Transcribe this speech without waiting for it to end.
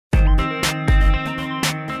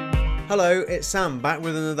Hello, it's Sam back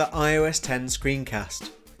with another iOS 10 screencast.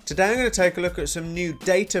 Today I'm going to take a look at some new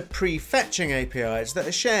data prefetching APIs that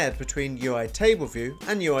are shared between UI Table View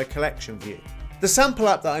and UI Collection View. The sample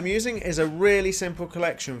app that I'm using is a really simple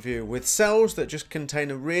collection view with cells that just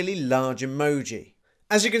contain a really large emoji.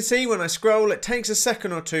 As you can see when I scroll, it takes a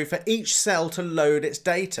second or two for each cell to load its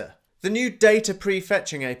data. The new data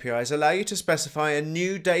prefetching APIs allow you to specify a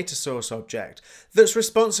new data source object that's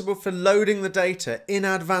responsible for loading the data in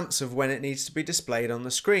advance of when it needs to be displayed on the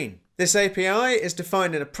screen. This API is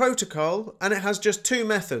defined in a protocol and it has just two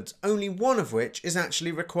methods, only one of which is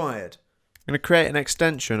actually required. I'm going to create an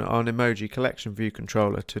extension on Emoji Collection View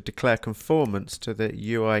controller to declare conformance to the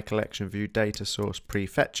UI Collection View data source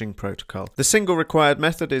prefetching protocol. The single required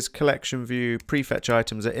method is Collection View prefetch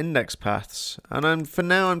items at index paths, and for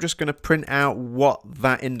now I'm just going to print out what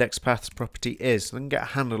that index paths property is so I can get a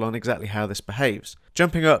handle on exactly how this behaves.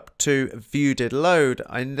 Jumping up to viewDidLoad,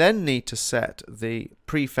 I then need to set the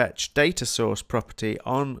prefetch data source property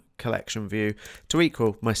on Collection View to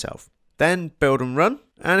equal myself. Then build and run.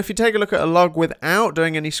 And if you take a look at a log without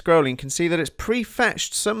doing any scrolling, you can see that it's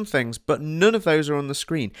prefetched some things, but none of those are on the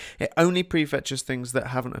screen. It only prefetches things that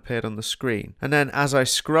haven't appeared on the screen. And then as I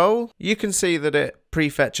scroll, you can see that it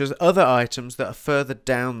prefetches other items that are further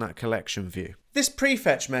down that collection view. This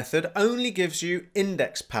prefetch method only gives you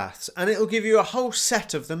index paths, and it'll give you a whole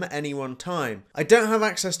set of them at any one time. I don't have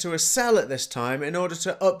access to a cell at this time in order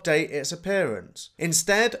to update its appearance.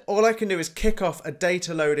 Instead, all I can do is kick off a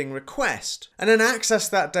data loading request, and then access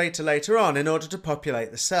that data later on in order to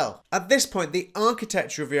populate the cell. At this point, the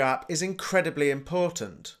architecture of your app is incredibly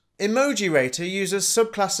important. Emoji Rater uses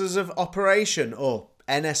subclasses of operation, or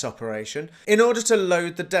NS operation, in order to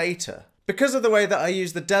load the data. Because of the way that I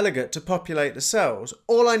use the delegate to populate the cells,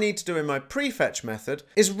 all I need to do in my prefetch method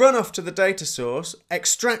is run off to the data source,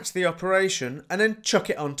 extract the operation, and then chuck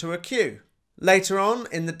it onto a queue. Later on,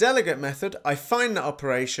 in the delegate method, I find that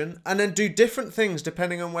operation and then do different things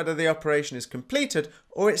depending on whether the operation is completed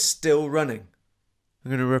or it's still running.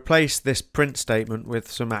 I'm going to replace this print statement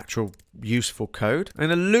with some actual useful code. I'm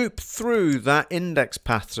going to loop through that index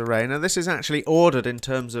paths array. Now this is actually ordered in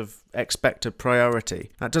terms of expected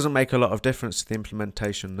priority. That doesn't make a lot of difference to the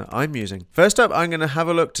implementation that I'm using. First up, I'm going to have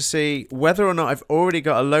a look to see whether or not I've already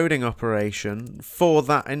got a loading operation for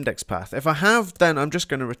that index path. If I have, then I'm just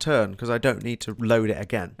going to return because I don't need to load it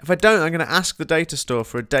again. If I don't, I'm going to ask the data store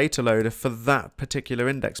for a data loader for that particular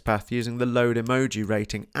index path using the load emoji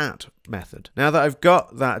rating at method. Now that I've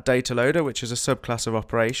got that data loader, which is a subclass of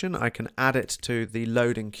operation, I can add it to the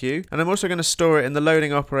loading queue, and I'm also going to store it in the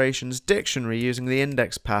loading operations dictionary using the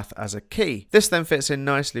index path as a key. This then fits in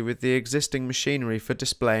nicely with the existing machinery for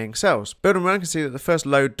displaying cells. Build and run can see that the first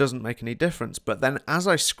load doesn't make any difference, but then as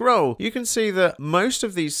I scroll, you can see that most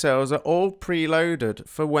of these cells are all preloaded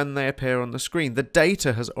for when they appear on the screen. The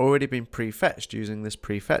data has already been prefetched using this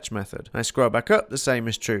prefetch method. I scroll back up, the same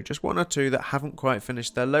is true, just one or two that haven't quite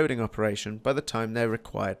finished their loading operation by the time they're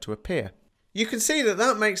required to appear. You can see that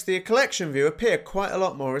that makes the collection view appear quite a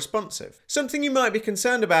lot more responsive. Something you might be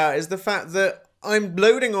concerned about is the fact that I'm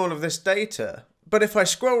loading all of this data, but if I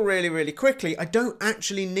scroll really quickly, I don't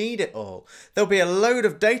actually need it all. There'll be a load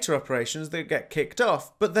of data operations that get kicked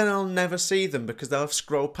off, but then I'll never see them because they'll have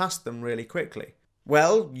scrolled past them really quickly.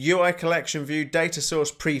 Well, UI Collection View data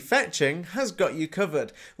source prefetching has got you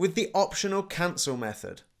covered with the optional cancel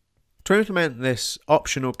method. To implement this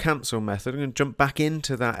optional cancel method, I'm going to jump back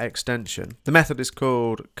into that extension. The method is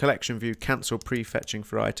called Collection View Cancel Prefetching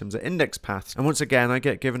for items at index paths, and once again I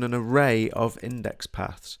get given an array of index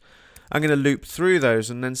paths. I'm going to loop through those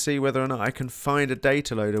and then see whether or not I can find a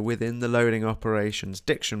data loader within the loading operations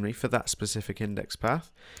dictionary for that specific index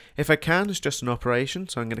path. If I can, it's just an operation,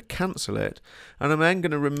 so I'm going to cancel it, and I'm then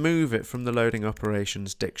going to remove it from the loading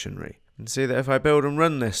operations dictionary. And see that if I build and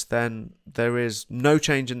run this, then there is no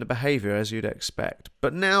change in the behavior as you'd expect.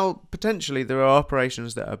 But now, potentially, there are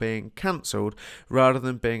operations that are being cancelled rather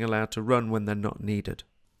than being allowed to run when they're not needed.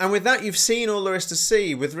 And with that, you've seen all there is to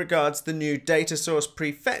see with regards to the new data source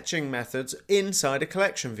prefetching methods inside a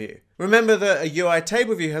collection view. Remember that a UI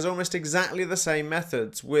table view has almost exactly the same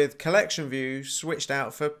methods, with collection view switched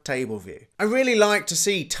out for table view. I really like to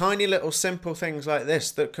see tiny little simple things like this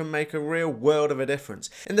that can make a real world of a difference.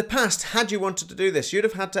 In the past, had you wanted to do this, you'd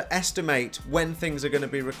have had to estimate when things are going to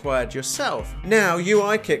be required yourself. Now,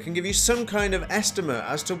 UIKit can give you some kind of estimate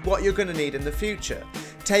as to what you're going to need in the future,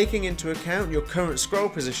 taking into account your current scroll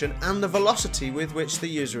position and the velocity with which the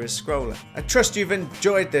user is scrolling. I trust you've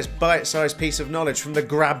enjoyed this bite-sized piece of knowledge from the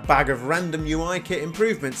grab bag of random UIKit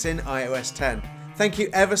improvements in iOS 10. Thank you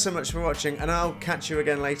ever so much for watching, and I'll catch you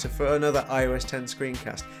again later for another iOS 10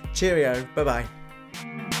 screencast. Cheerio, bye bye.